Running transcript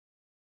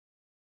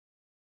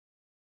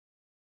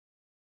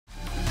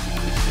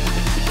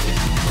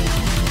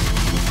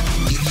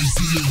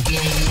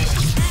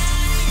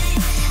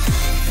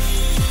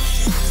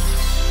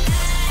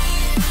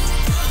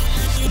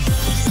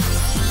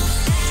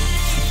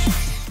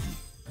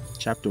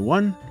Chapter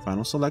 1,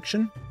 Final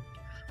Selection.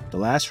 The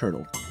Last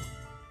Hurdle.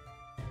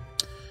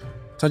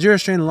 Tanjiro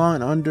strained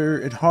long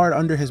and hard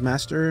under his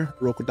master,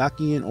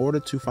 Urokodaki, in order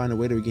to find a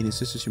way to regain his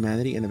sister's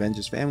humanity and avenge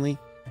his family.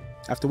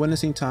 After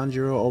witnessing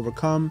Tanjiro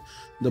overcome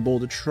the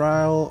boulder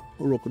trial,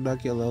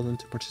 Urokodaki allowed him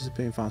to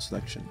participate in Final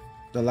Selection.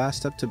 The last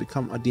step to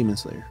become a demon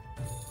slayer.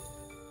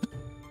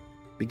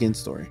 Begin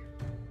story.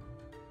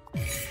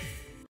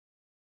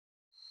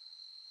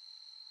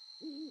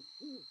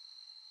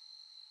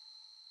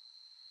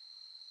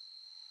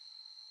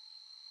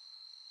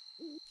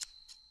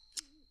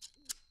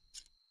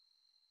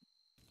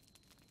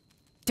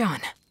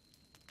 Done.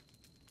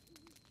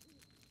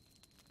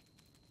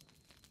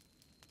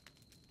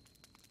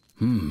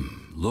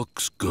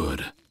 Looks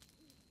good.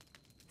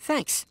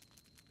 Thanks.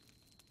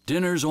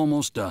 Dinner's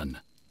almost done.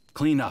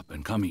 Clean up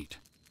and come eat.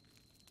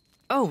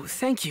 Oh,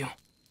 thank you.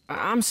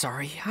 I'm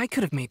sorry, I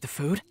could have made the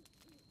food.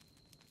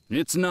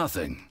 It's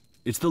nothing.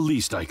 It's the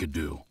least I could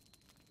do.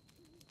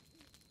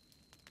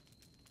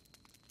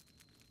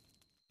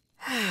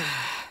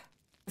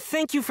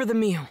 Thank you for the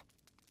meal.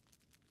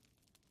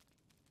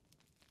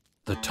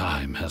 The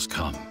time has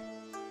come.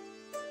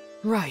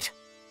 Right.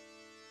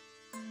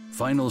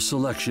 Final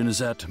selection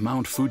is at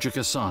Mount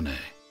Fujikasane.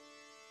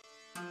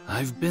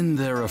 I've been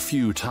there a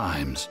few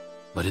times,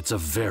 but it's a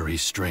very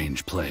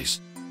strange place.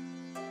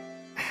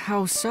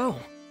 How so?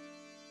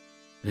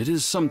 It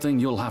is something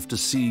you'll have to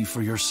see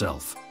for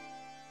yourself.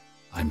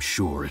 I'm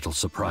sure it'll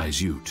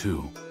surprise you,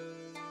 too.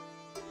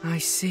 I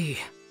see.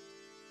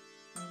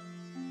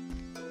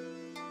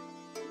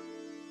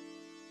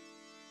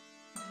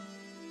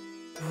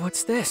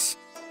 What's this?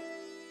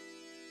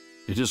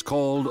 It is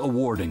called a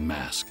warding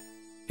mask.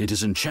 It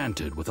is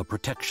enchanted with a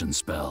protection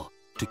spell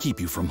to keep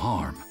you from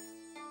harm.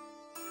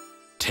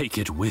 Take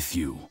it with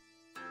you.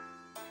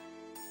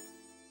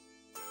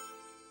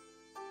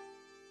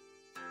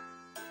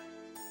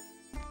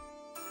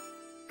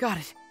 Got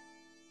it.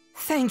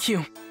 Thank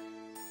you.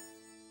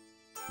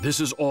 This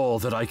is all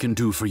that I can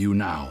do for you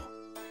now.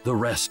 The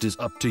rest is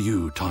up to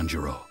you,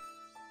 Tanjiro.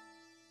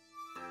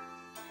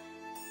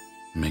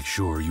 Make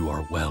sure you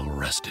are well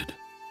rested.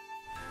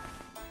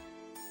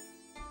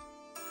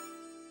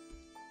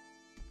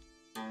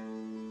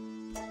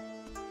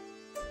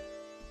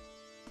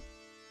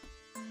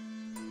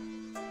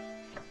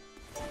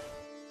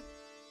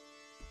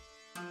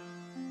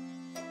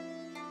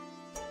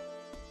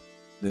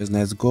 There's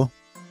Nezuko.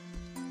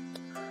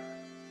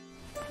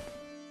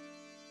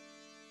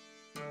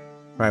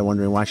 Probably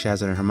wondering why she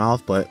has it in her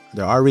mouth, but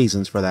there are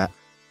reasons for that.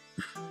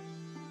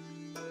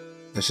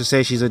 Let's just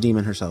say she's a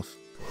demon herself.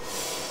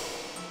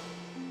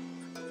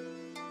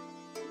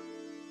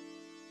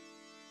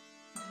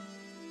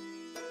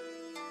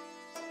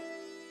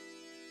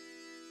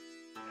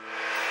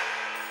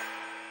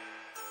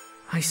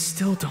 I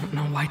still don't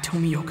know why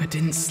Tomioka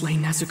didn't slay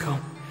Nezuko,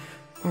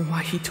 or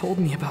why he told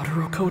me about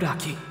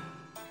Urokodaki.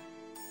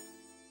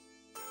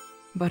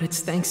 But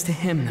it's thanks to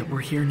him that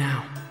we're here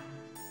now.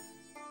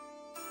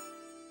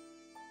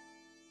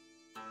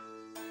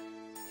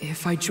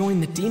 If I join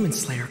the Demon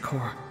Slayer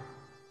Corps,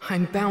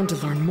 I'm bound to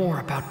learn more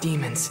about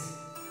demons.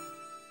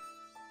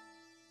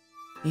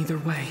 Either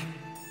way,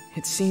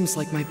 it seems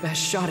like my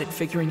best shot at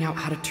figuring out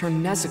how to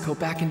turn Nezuko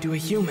back into a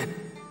human.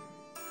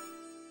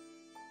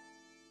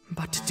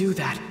 But to do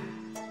that,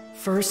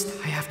 first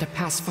I have to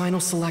pass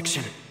final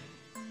selection.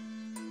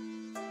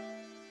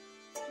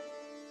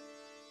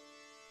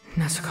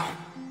 Nezuko.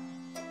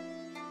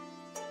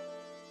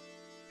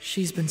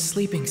 She's been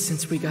sleeping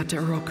since we got to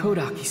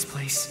Urokodaki's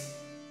place.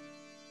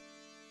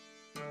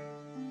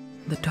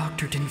 The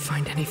doctor didn't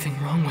find anything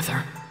wrong with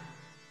her,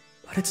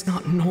 but it's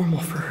not normal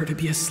for her to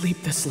be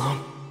asleep this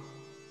long.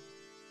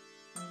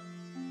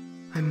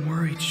 I'm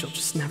worried she'll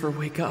just never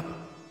wake up.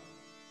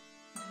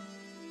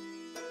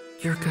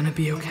 You're gonna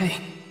be okay,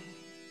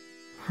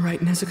 right,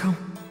 Nezuko?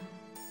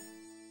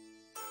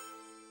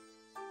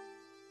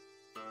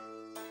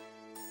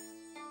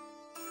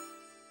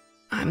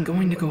 I'm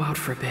going to go out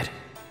for a bit,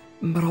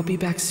 but I'll be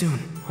back soon,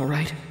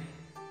 alright?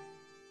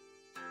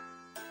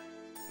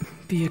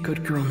 Be a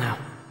good girl now.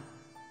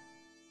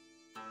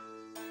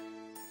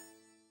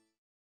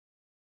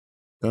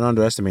 Don't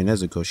underestimate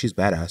Nezuko. She's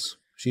badass.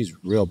 She's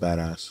real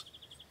badass.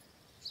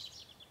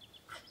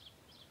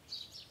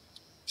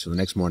 So the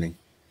next morning.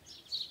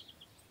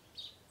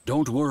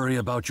 Don't worry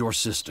about your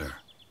sister.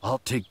 I'll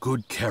take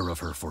good care of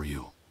her for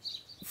you.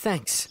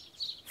 Thanks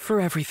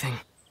for everything.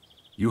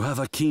 You have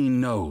a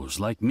keen nose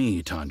like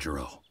me,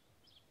 Tanjiro.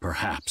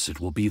 Perhaps it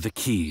will be the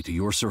key to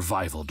your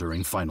survival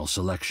during final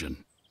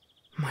selection.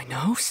 My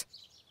nose?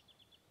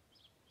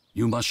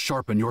 You must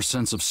sharpen your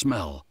sense of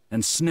smell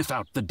and sniff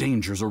out the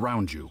dangers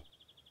around you.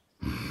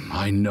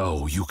 I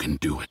know you can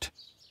do it.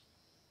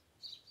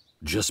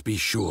 Just be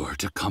sure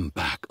to come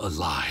back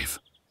alive.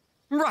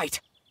 Right.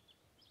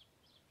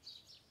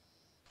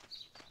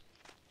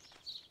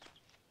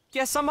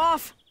 Guess I'm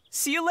off.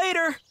 See you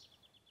later.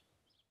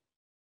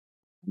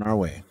 On our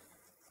way.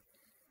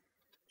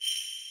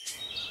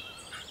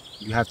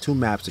 You have two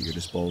maps at your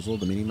disposal,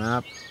 the mini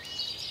map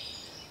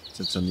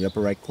It's on the upper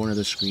right corner of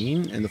the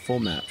screen, and the full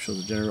map shows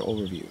a general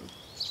overview.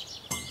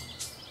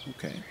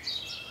 Okay.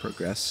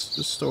 Progress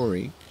the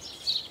story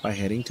by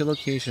heading to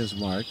locations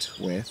marked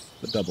with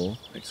the double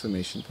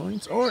exclamation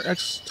points or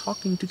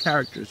talking to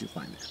characters you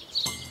find there.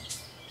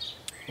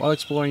 While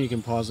exploring, you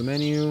can pause the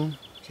menu.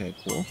 Okay,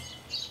 cool.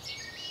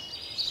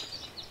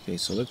 Okay,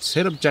 so let's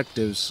hit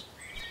objectives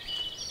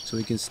so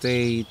we can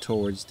stay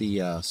towards the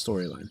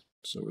storyline.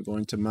 So we're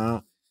going to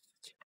Mount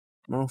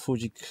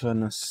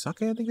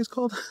Fujikanasake, I think it's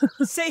called.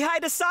 Say hi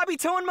to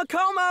Sabito and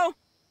Makomo!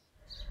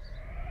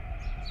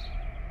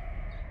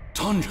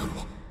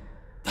 Tanjiro,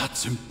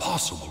 that's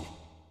impossible.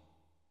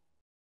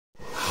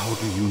 How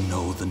do you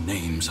know the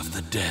names of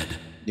the dead?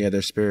 Yeah,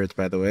 they're spirits,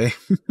 by the way.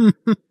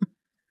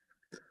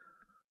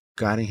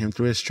 Guiding him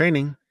through his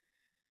training.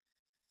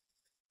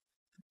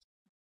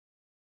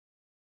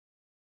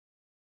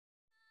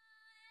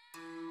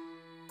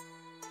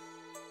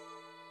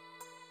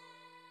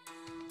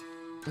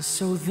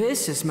 So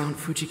this is Mount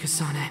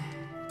Fujikasane.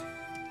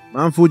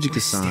 Mount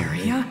Fujikasane.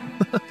 Wisteria?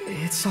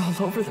 It's all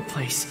over the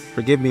place.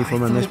 Forgive me for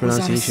my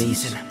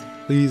mispronunciations.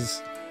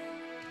 Please.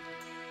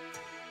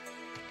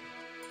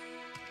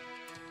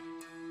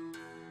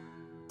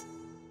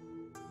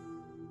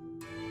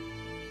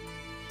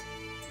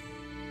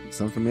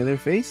 Some familiar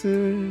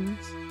faces.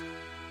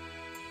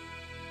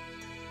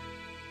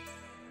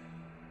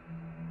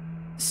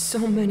 So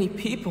many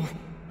people.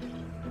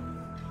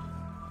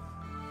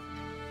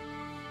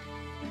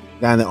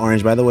 Guy in the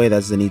orange, by the way,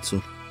 that's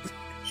Zenitsu.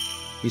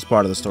 He's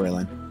part of the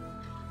storyline.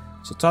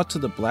 So talk to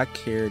the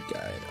black-haired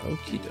guy.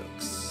 Okie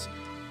dokes.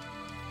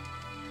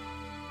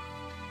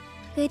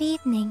 Good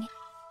evening.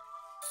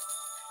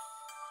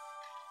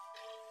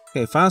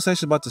 Okay, final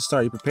section about to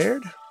start. You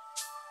prepared?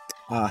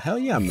 Hell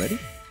yeah, I'm ready.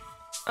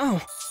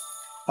 Oh.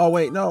 Oh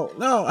wait, no.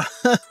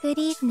 Good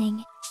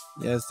evening.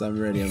 Yes, I'm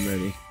ready.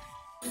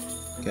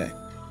 Okay.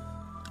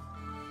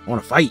 I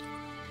want to fight.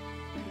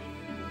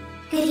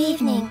 Good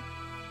evening.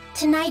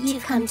 Tonight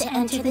you've come to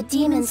enter the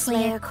Demon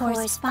Slayer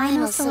Corps'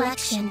 final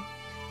selection.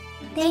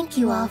 Thank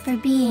you all for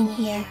being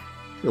here.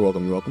 You're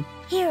welcome.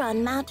 Here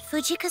on Mount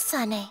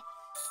Fujikasane,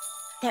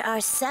 there are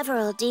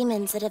several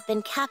demons that have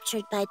been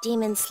captured by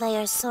Demon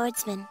Slayer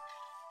swordsmen.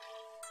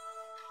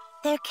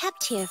 They're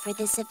kept here for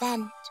this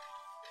event.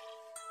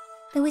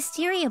 The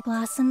wisteria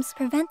blossoms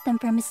prevent them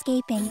from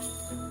escaping.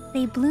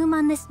 They bloom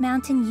on this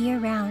mountain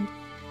year-round,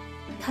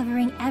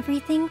 covering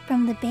everything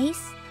from the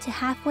base to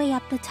halfway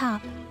up the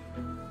top.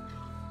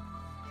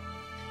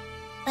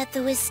 But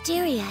the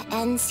wisteria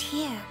ends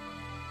here.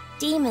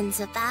 Demons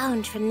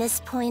abound from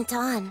this point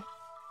on,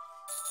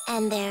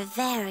 and they're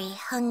very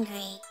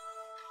hungry.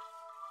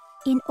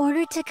 In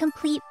order to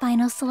complete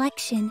final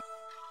selection,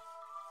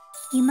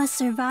 you must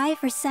survive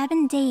for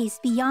 7 days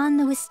beyond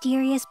the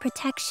wisteria's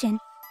protection.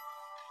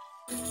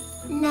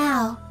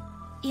 Now,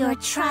 your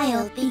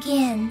trial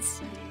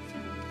begins.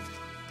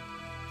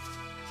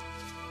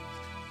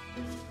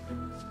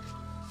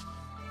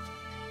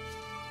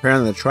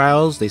 Apparently the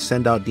trials, they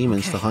send out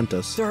demons to hunt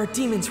us. There are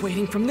demons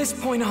waiting from this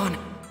point on.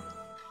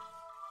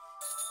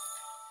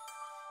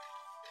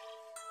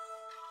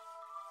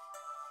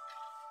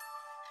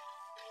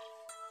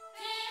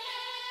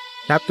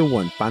 Chapter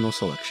 1, Final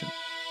Selection.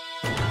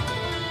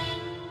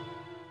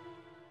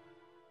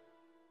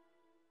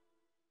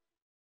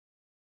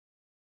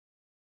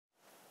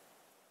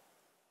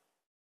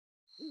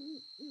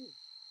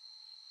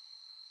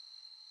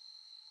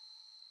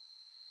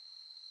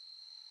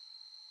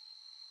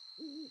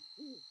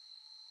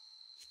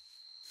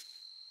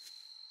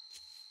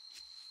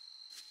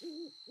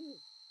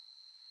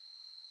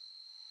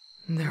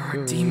 There are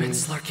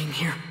demons lurking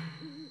here.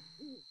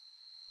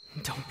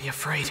 Don't be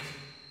afraid.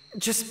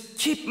 Just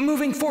keep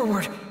moving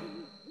forward. I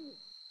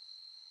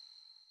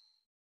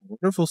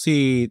wonder if we'll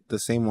see the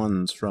same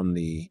ones from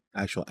the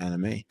actual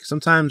anime.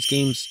 Sometimes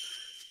games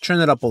turn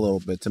it up a little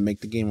bit to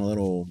make the game a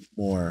little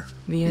more...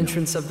 The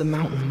entrance of the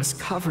mountain was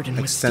covered in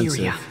extensive.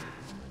 wisteria.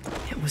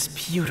 It was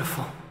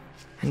beautiful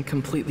and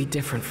completely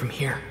different from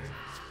here.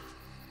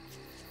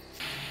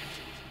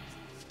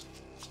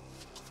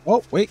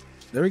 Oh, wait.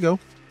 There we go.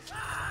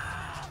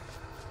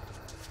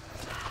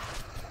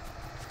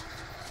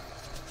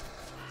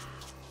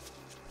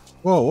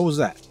 Whoa, what was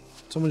that?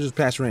 Someone just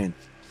ran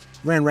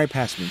right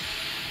past me.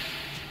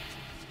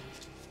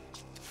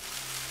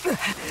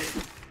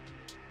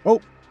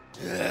 Oh.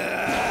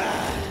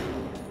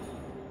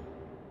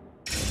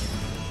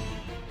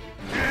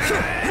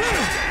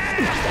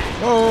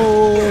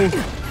 Oh.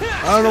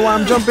 I don't know why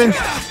I'm jumping.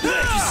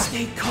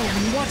 Stay calm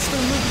and watch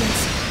their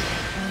movements.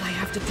 All I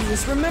have to do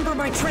is remember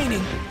my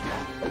training.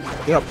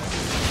 Yep.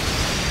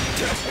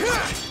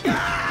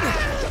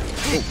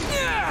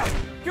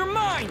 You're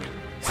mine.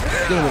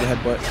 Get him with a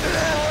headbutt.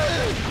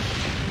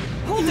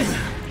 Hold it.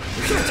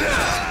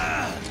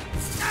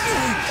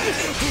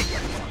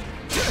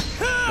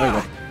 There you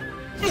go.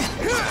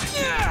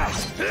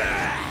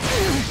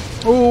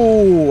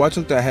 Oh, I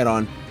took that head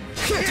on.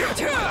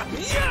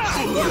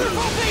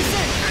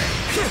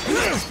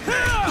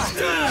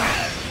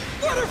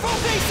 Waterfall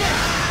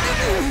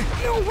basin!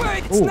 No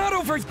way! It's not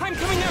over! I'm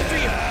coming after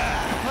you!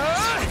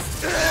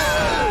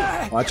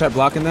 Oh, I tried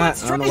blocking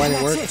that. I don't know why it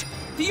didn't work.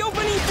 The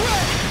opening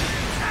threat!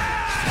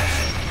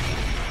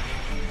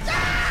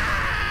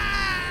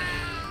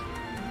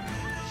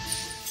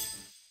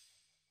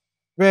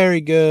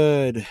 Very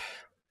good.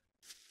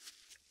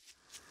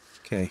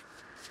 Okay.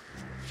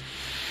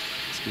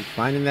 Let's keep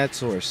finding that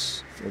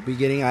source. We'll be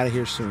getting out of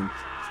here soon.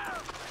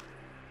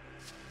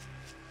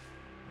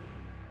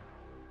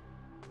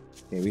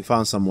 Okay, we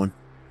found someone.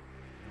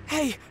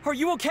 Hey, are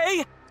you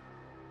okay?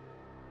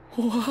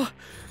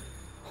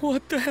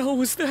 What the hell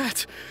was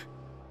that?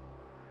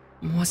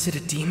 Was it a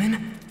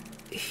demon?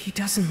 He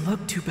doesn't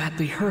look too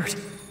badly hurt.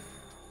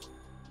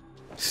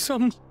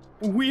 Some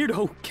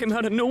weirdo came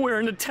out of nowhere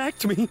and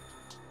attacked me.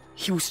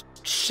 He was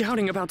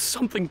shouting about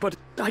something, but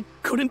I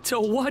couldn't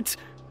tell what.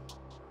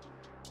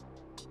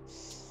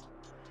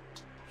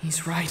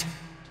 He's right.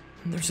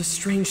 There's a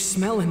strange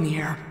smell in the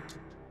air.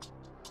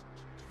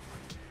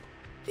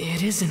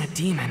 It isn't a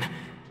demon.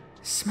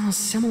 Smells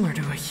similar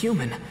to a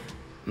human,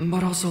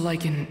 but also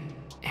like an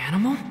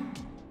animal?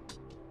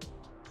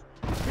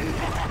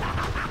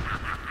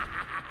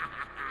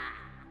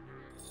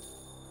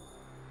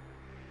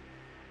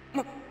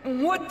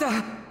 What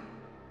the?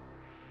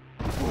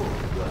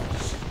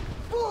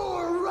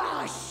 Bull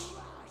rush!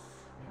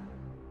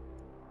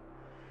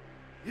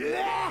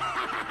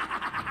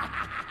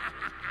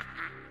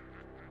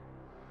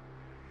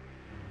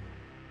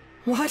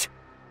 What?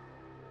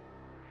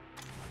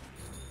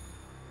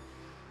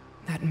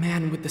 That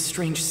man with the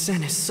strange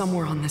scent is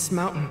somewhere on this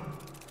mountain.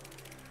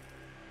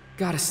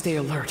 Gotta stay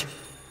alert.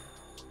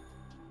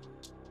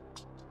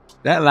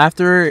 That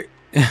laughter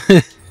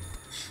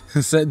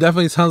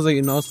definitely sounds like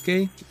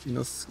Inosuke.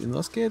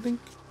 Inosuke, I think.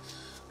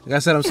 Like I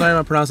said, I'm sorry if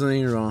I'm pronouncing the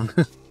name wrong.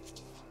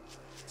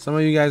 Some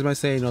of you guys might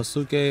say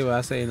Inosuke, but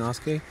I say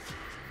Inosuke.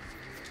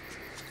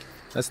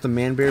 That's the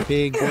man bear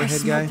pig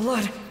forehead guy.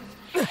 Blood.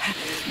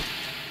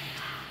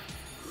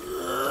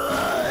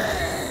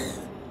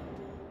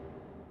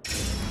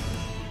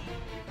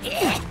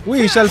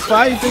 We shall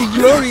fight in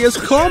glorious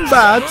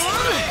combat.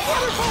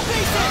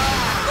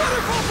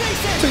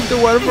 Take the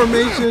water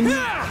formation.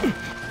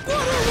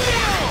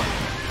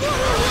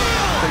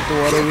 Take the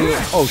water wheel.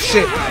 Oh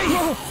shit!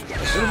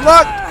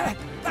 Block.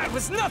 That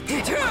was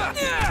nothing.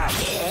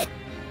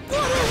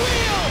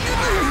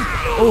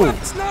 Oh,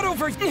 it's not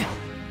over.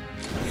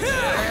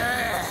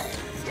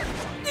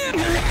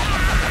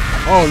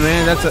 Oh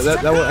man, that's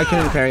that I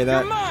can't even parry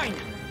that.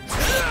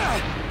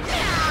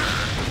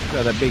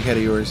 Got that big head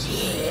of yours.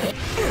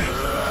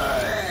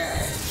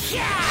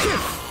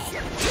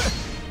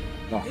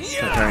 Oh,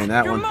 not parrying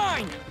that one. You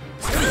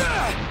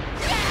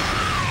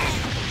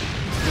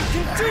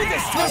can do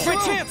this. Now's my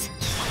chance.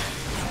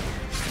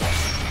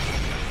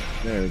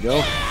 There we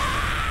go.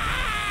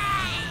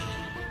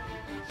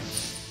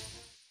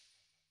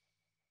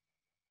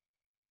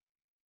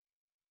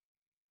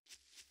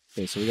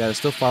 Okay, so we gotta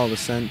still follow the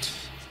scent.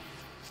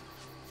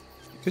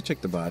 You could check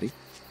the body.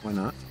 Why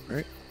not,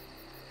 right?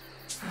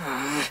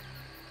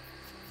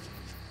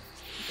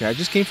 Okay, I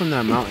just came from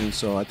that mountain,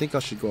 so I think I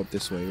should go up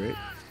this way, right?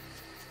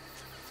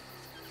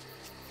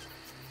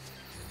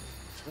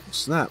 Oh,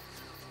 snap.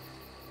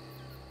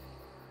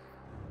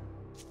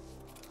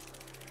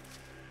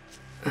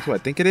 That's what I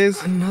think it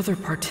is. Another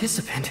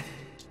participant.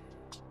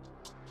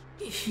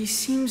 He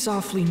seems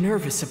awfully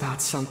nervous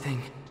about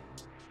something.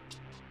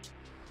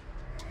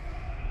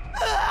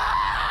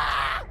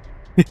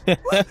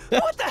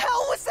 What the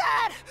hell was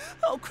that?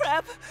 Oh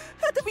crap,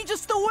 had to be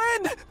just the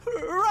wind,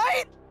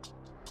 right?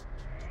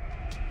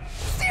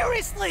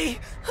 Seriously,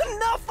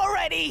 enough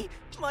already!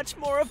 Much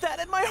more of that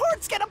and my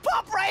heart's gonna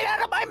pop right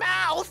out of my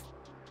mouth!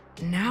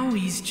 Now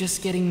he's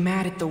just getting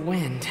mad at the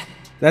wind.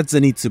 That's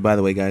Zenitsu, by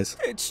the way, guys.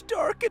 It's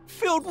dark and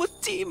filled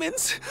with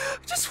demons.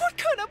 Just what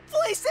kind of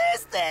place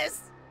is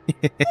this?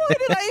 Why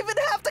did I even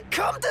have to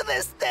come to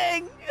this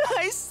thing?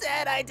 I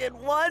said I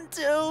didn't want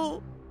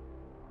to.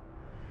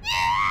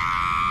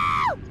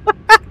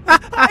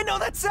 I know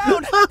that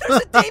sound!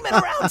 There's a demon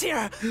around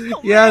here!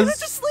 Oh, yes! Man,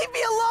 just leave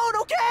me alone,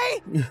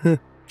 okay?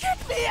 Get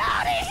me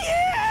out of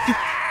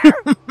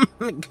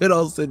here! Good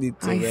old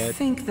Zenitsu, man. I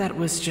think that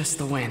was just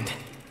the wind.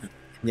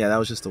 Yeah, that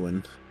was just the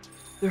wind.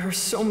 There are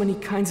so many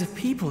kinds of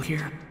people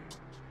here.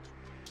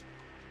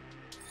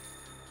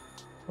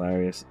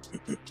 Hilarious.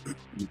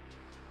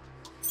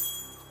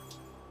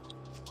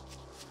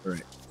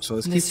 Alright, so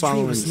let's keep This tree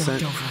following the was knocked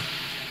scent. over.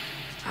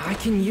 I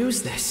can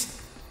use this.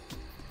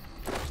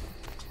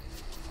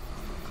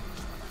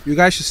 You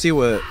guys should see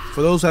what,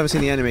 for those who haven't seen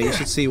the anime, you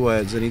should see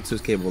what Zenitsu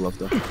is capable of,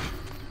 though.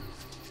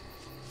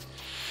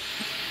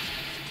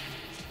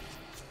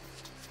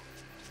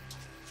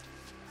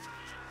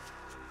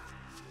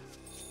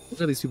 Look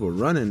at these people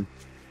running.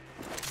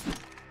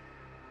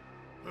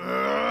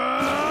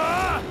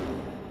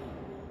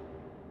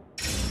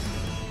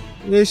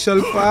 We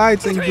shall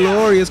fight in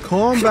glorious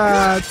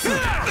combat.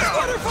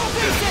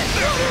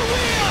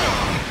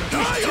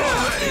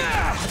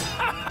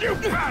 You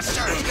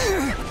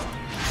bastard!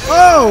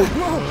 Oh!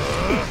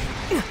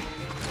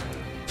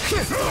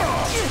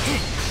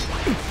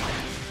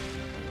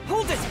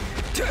 Hold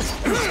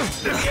it!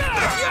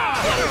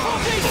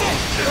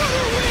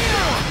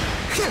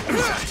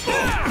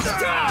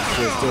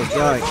 Still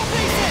die.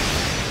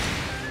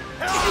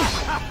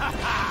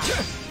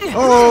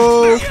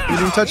 Oh, you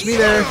didn't touch me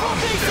there.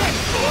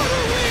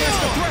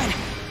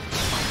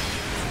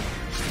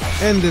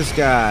 End this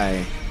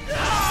guy.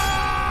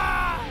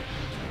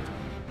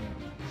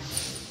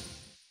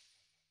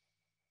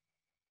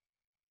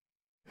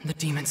 The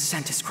demon's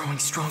scent is growing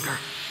stronger.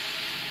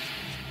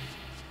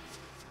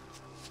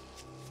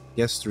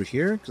 Guess through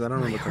here? Because I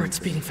don't know. My heart's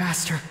beating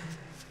faster.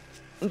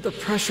 The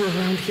pressure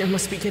around here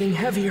must be getting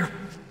heavier.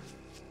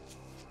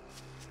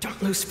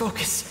 Don't lose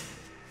focus.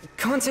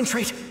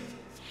 Concentrate.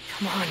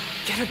 Come on,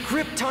 get a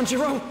grip,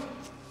 Tanjiro.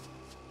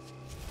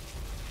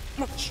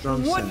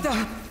 Strong What scent.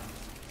 the?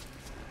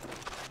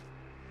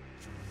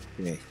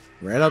 Okay,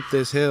 right up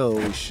this hill,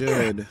 we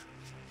should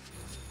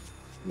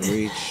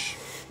reach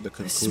the The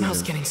conclusion.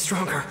 smell's getting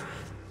stronger.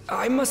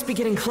 I must be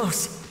getting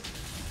close.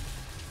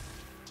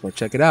 Go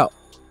check it out.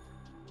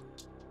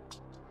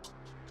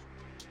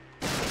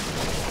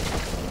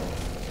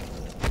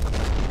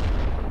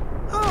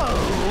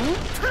 Oh,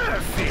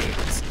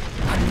 perfect!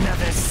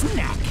 Another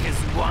snack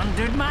has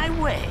wandered my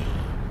way.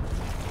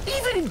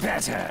 Even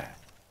better.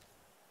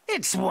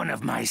 It's one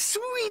of my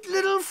sweet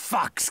little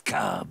fox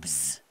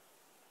cubs.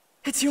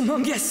 It's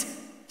humongous.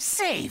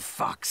 Say,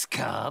 fox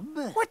cub,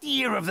 what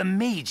year of the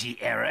Meiji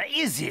era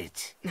is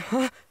it?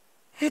 Huh?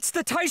 It's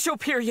the Taisho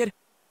period.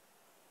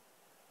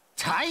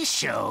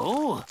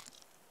 Taisho?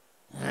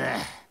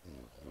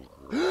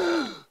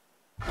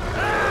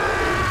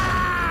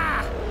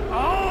 Ah!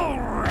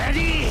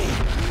 Already?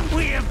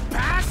 We have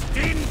passed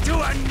into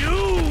a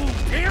new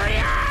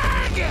period!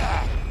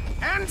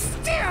 And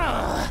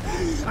still,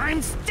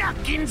 I'm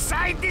stuck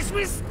inside this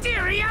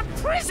Wisteria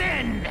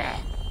prison!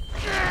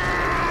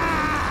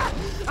 Ah!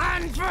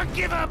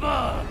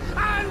 Unforgivable!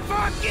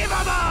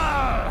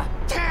 Unforgivable!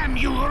 Damn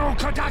you,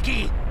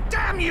 Urokodaki!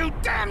 Damn you,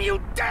 damn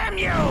you, damn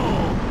you!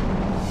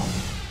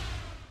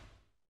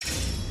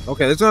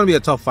 Okay, this is gonna be a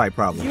tough fight,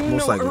 probably. You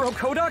Most know likely.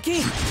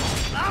 Urokodaki?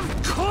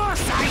 Of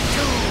course I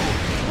do!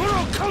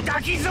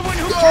 Urokodaki's the one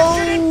who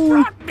captured and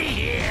brought me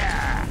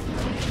here!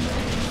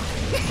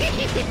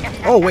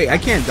 Oh wait, I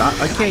can't die.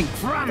 I can't.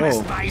 Promised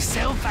Oh,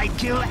 myself I'd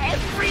kill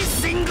every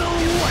single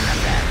one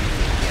of them.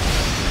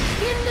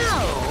 You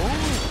know,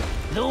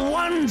 the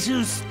ones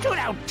who stood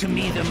out to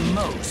me the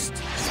most.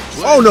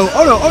 oh no!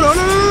 Oh no! Oh no! No!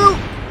 No! No!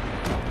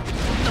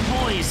 The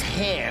boy's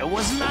hair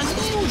was an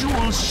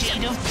unusual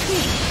shade of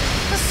pink,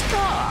 a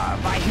scar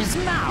by his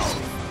mouth.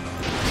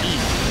 He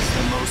was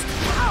the most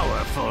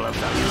powerful of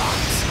the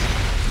lot.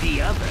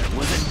 The other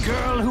was a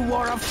girl who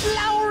wore a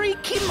flowery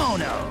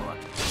kimono.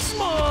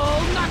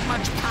 Small, not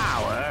much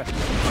power,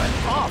 but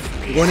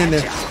awfully Going in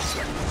there.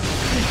 agile.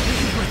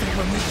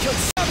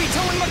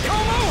 Sabito and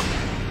Makomo!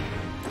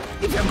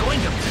 If you're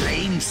going to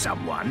blame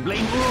someone,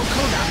 blame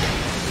Urokodaki.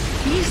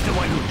 He's the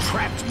one who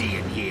trapped me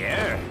in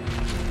here.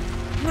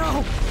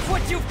 No!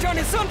 What you've done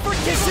is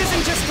unforgivable! This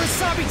isn't just for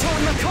Sabito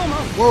and Makomo!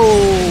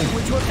 Whoa! I'm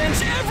going to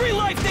avenge every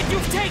life that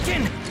you've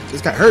taken!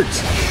 This guy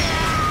hurts.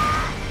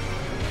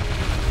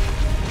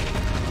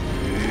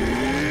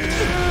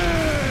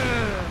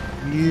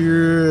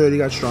 Yeah, he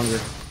got stronger.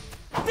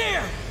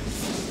 There!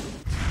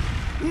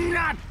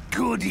 Not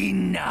good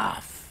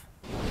enough.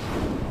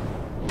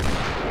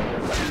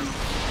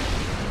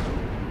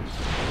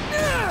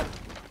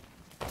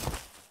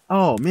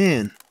 Oh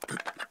man.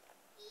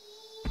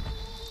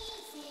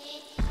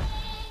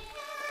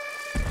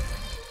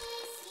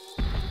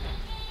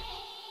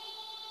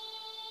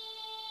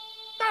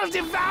 I'll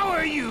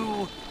devour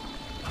you!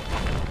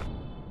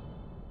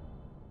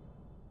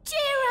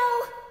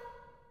 Jiro!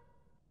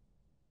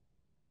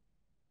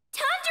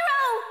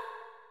 Tanjiro!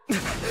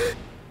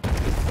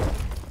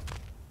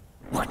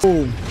 What?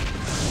 Boom.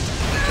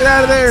 Get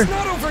out of there. It's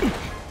not over!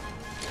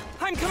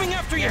 I'm coming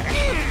after you!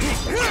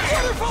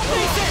 Waterfall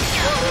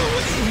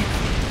Basin!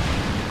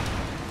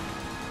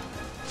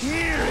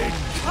 Here it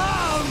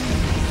comes!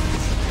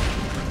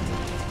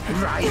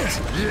 Right,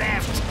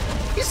 left.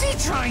 Is he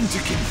trying to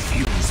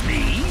confuse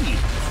me?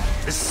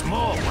 The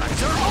small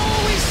ones are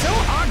always so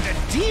hard to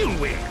deal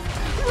with,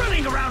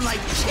 running around like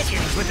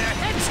chickens with their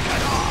heads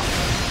cut off.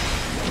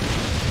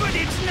 But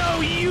it's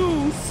no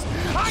use.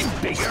 I'm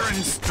bigger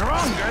and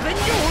stronger than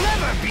you'll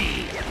ever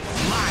be.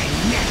 My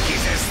neck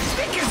is as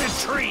thick as a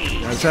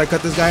tree. Gotta try to cut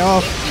this guy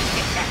off.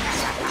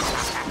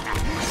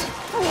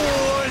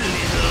 Poor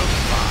little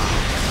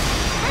fox.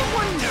 I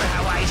wonder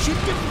how I should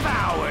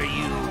devour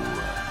you.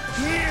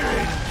 Here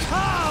it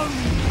comes.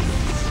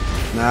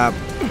 Nah.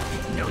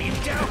 No, you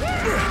don't.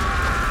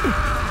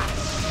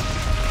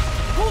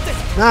 Hold it!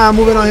 Nah, I'm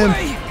moving on him.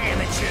 Away.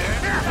 Amateur.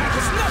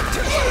 It's not to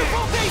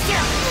Waterfall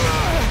Basin!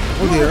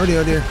 Oh dear, oh dear,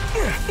 oh dear.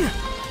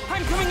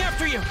 I'm coming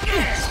after you!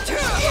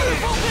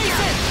 Waterfall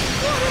Basin!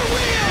 Water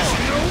wheel! There's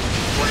no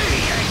way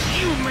a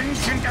human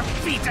can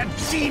defeat a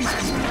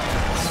demon.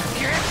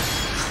 Get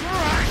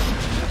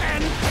crushed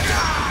and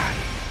die.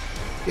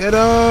 Get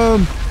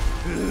him.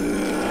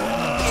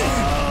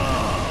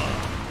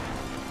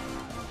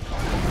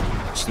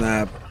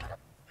 snap.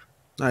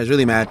 Oh, he's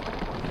really mad.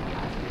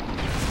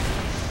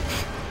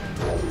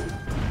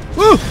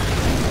 Woo!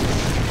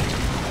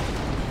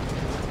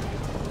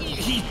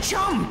 He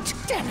jumped!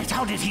 Damn it,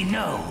 how did he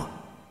know?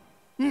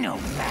 No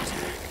matter.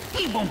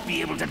 He won't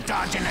be able to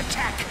dodge an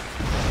attack.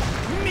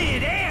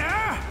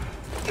 Mid-air!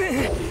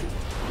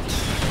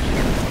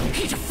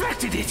 He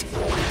deflected it!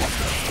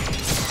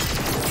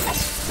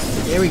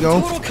 There we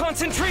go. Total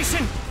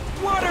concentration!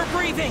 Water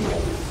breathing!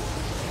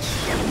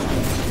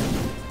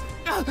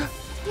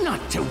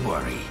 Not to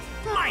worry.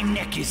 My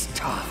neck is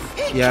tough.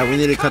 Yeah, we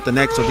need to cut the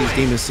necks of these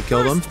demons to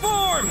kill them. First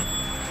form!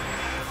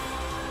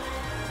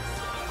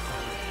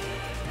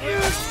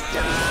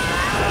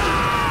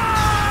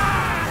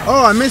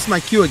 Oh, I missed my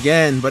cue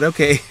again, but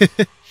okay.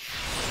 Water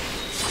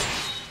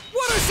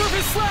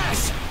surface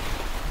slash!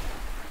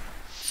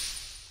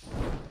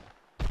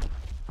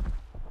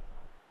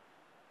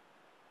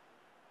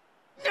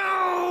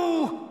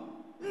 No!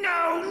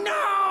 No,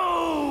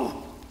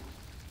 no!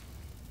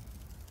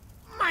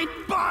 My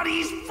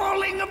body's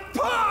falling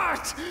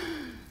apart!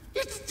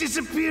 It's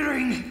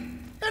disappearing,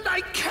 and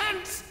I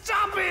can't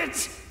stop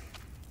it!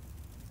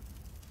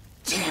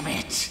 Damn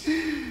it!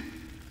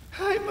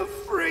 I'm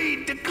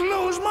afraid to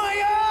close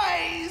my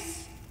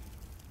eyes!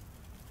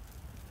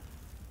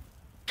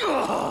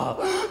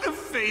 Oh, the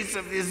face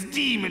of this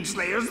demon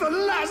slayer's the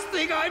last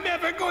thing I'm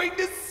ever going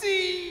to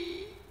see!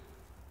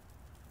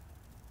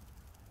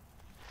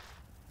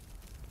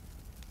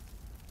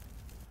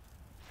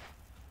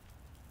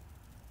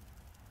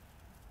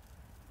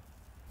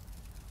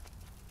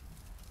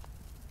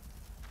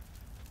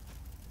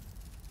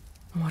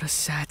 What a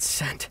sad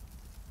scent.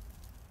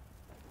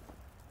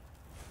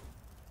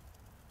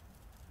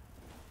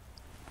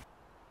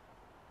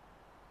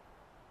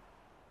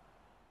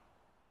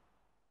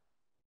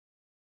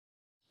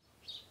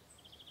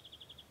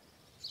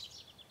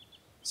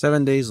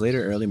 Seven days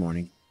later, early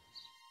morning.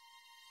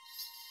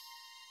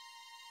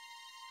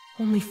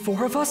 Only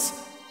 4 of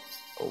us?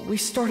 We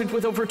started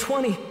with over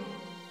 20.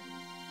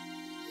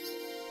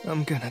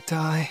 I'm gonna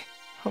die.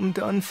 I'm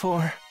done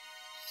for.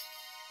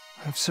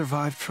 I've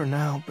survived for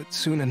now, but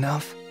soon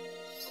enough,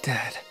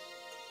 dead.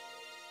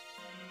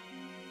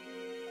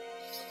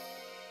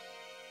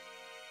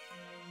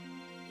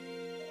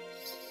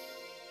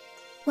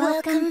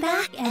 Welcome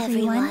back,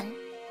 everyone.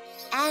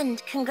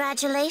 And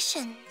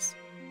congratulations.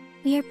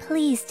 We are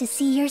pleased to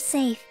see you're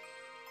safe.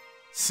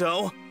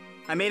 So,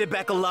 I made it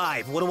back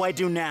alive. What do I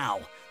do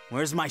now?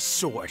 Where's my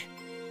sword?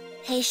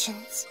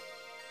 Patience.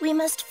 We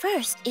must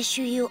first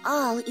issue you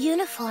all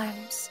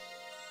uniforms.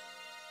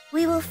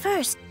 We will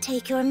first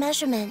take your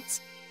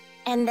measurements,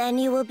 and then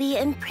you will be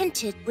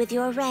imprinted with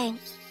your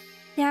rank.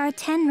 There are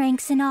 10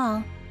 ranks in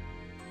all,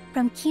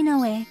 from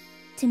Kinoe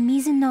to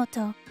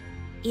Mizunoto.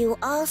 You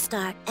all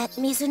start at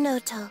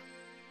Mizunoto.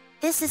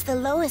 This is the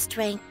lowest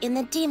rank in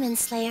the Demon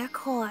Slayer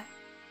Corps.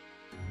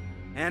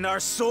 And our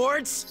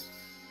swords?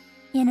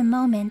 In a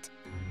moment,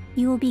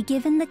 you will be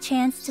given the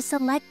chance to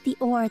select the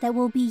ore that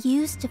will be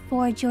used to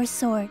forge your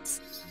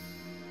swords.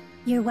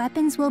 Your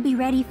weapons will be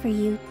ready for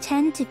you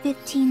 10 to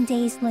 15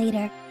 days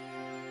later.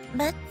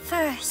 But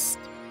first,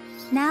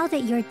 now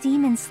that you're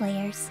Demon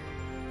Slayers,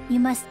 you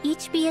must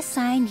each be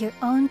assigned your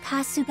own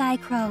Kasugai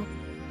Crow.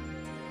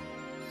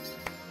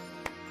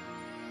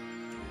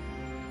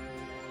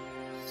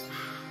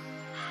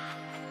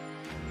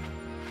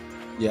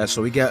 Yeah,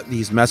 so we get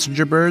these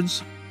messenger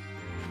birds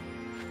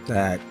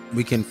that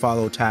we can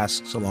follow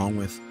tasks along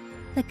with.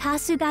 The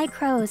Kasugai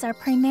Crows are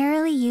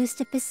primarily used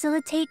to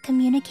facilitate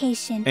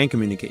communication. And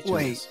communicate.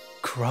 Wait,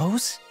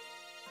 crows?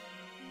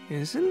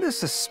 Isn't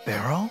this a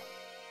sparrow?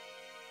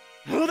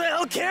 Who the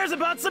hell cares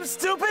about some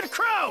stupid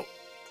crow?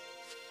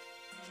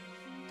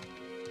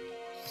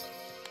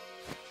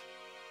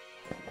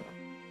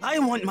 I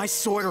want my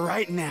sword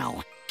right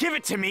now. Give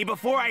it to me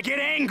before I get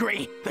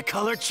angry. The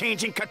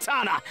color-changing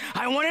katana.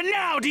 I want it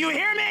now, do you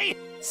hear me?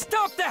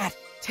 Stop that!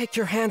 Take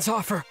your hands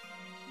off her,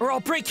 or I'll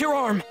break your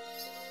arm.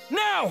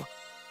 Now!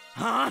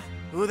 Huh?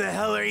 Who the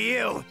hell are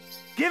you?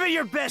 Give it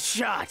your best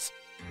shot.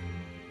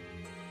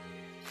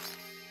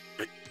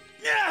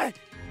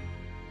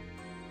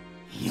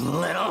 You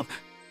little...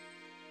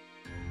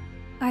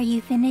 Are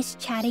you finished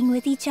chatting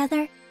with each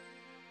other?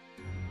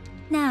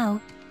 Now,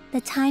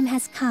 the time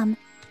has come.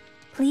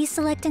 Please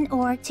select an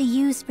ore to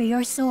use for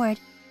your sword.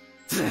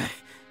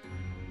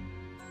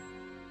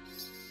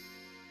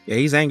 Yeah,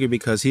 he's angry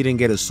because he didn't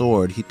get a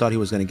sword. He thought he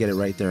was going to get it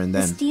right there and The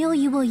then. steel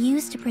you will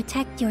use to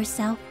protect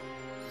yourself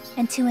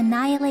and to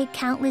annihilate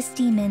countless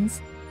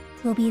demons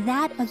will be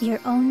that of your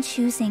own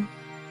choosing.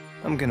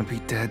 I'm gonna be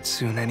dead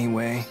soon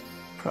anyway.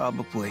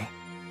 Probably.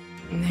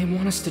 They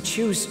want us to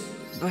choose,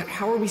 but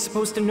how are we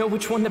supposed to know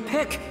which one to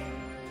pick?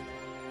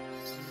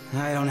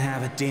 I don't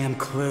have a damn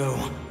clue.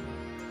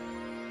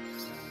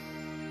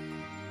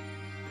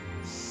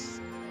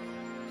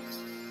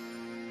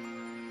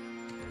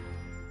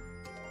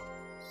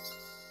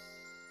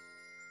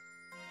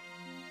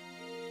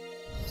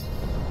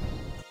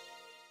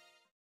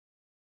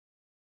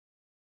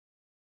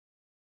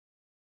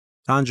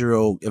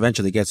 Tanjiro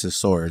eventually gets his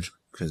sword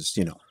because,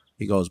 you know,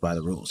 He goes by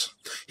the rules.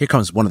 Here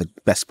comes one of the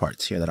best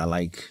parts here that I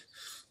like.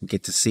 We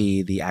get to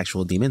see the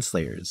actual demon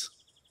slayers.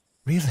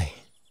 Really?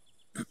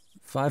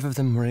 5 of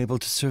them were able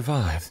to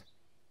survive.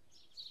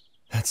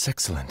 That's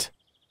excellent.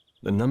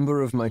 The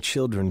number of my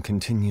children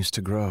continues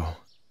to grow.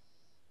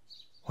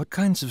 What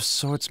kinds of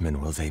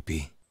swordsmen will they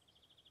be?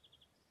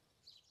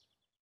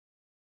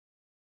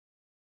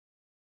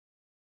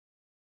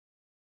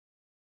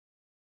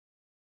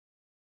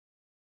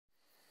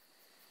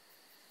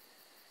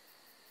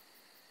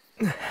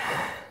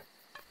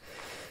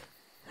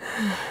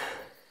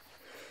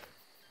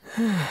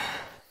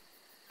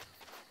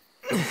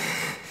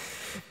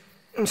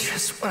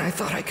 Just when I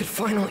thought I could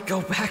finally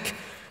go back,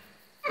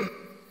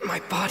 my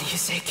body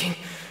is aching.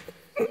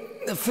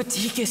 The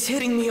fatigue is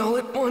hitting me all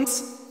at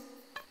once.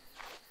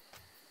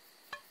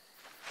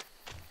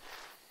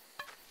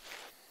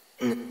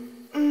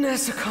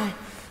 Nezuko.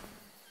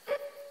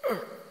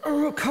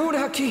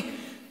 Urokodaki.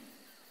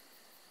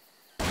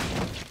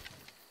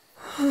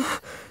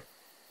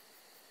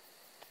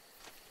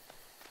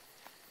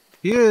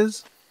 He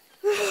is.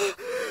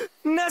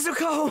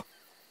 Nezuko!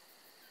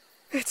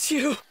 It's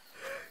you.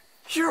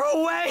 You're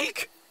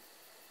awake!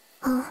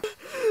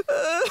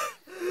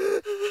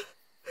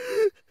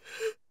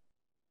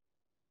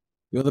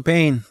 Feel the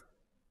pain.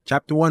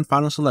 Chapter 1,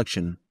 final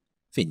selection.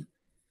 Fin.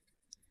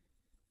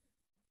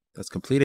 That's completed.